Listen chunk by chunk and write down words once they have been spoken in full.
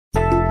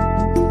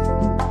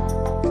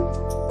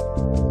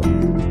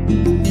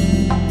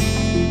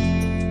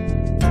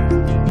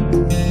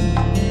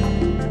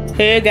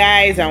Hey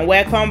guys, and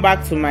welcome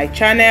back to my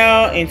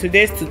channel. In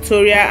today's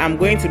tutorial I'm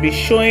going to be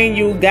showing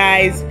you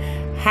guys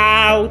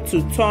how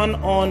to turn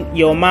on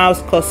your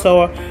mouse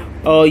cursor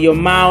or your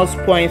mouse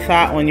pointer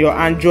on your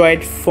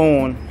Android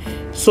phone.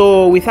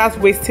 So without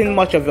wasting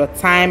much of your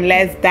time,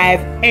 let's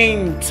dive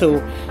into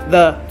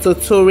the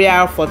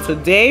tutorial for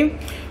today.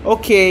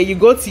 Okay, you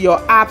go to your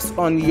apps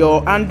on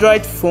your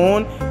Android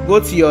phone,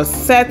 go to your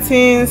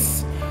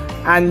settings,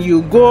 and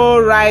you go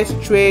right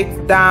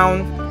straight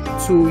down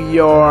to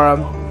your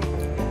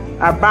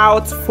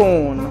about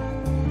phone.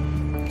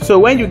 So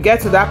when you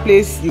get to that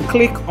place, you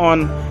click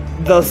on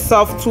the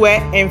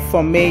software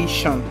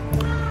information.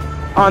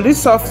 On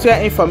this software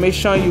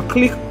information, you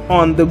click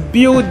on the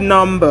build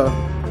number.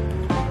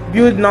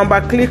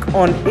 Click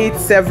on it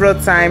several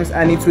times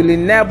and it will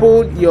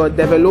enable your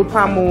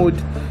developer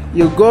mode.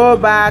 You go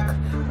back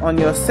on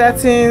your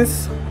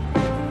settings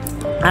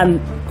and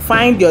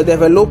find your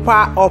developer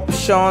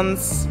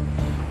options.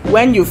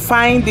 When you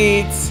find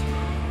it,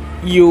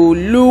 you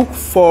look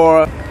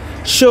for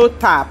show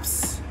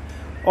tabs,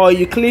 or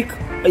you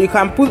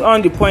can put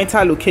on the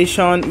pointer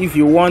location if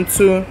you want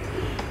to.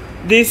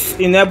 This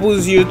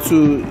enables you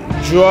to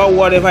draw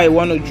whatever you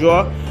want to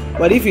draw,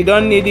 but if you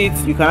don't need it,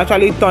 you can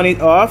actually turn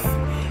it off.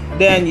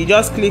 Then you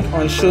just click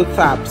on show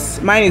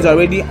tabs. Mine is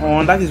already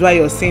on, that is why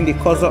you're seeing the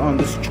cursor on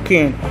the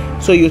screen.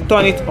 So you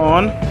turn it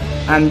on,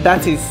 and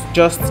that is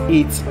just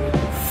it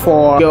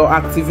for your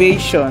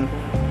activation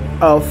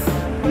of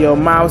your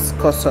mouse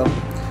cursor.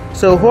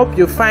 So hope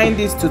you find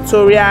this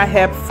tutorial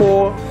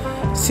helpful.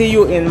 See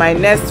you in my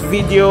next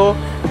video.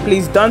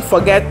 Please don't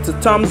forget to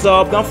thumbs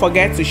up, don't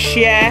forget to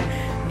share,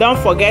 don't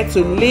forget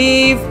to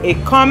leave a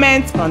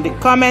comment on the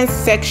comment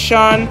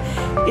section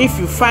if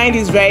you find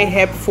this very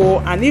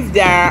helpful, and if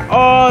there are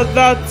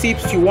other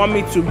tips you want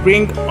me to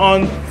bring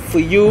on for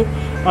you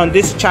on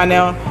this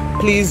channel,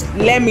 please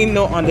let me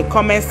know on the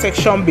comment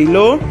section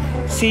below.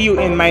 See you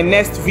in my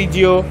next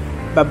video.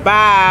 Bye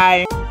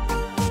bye.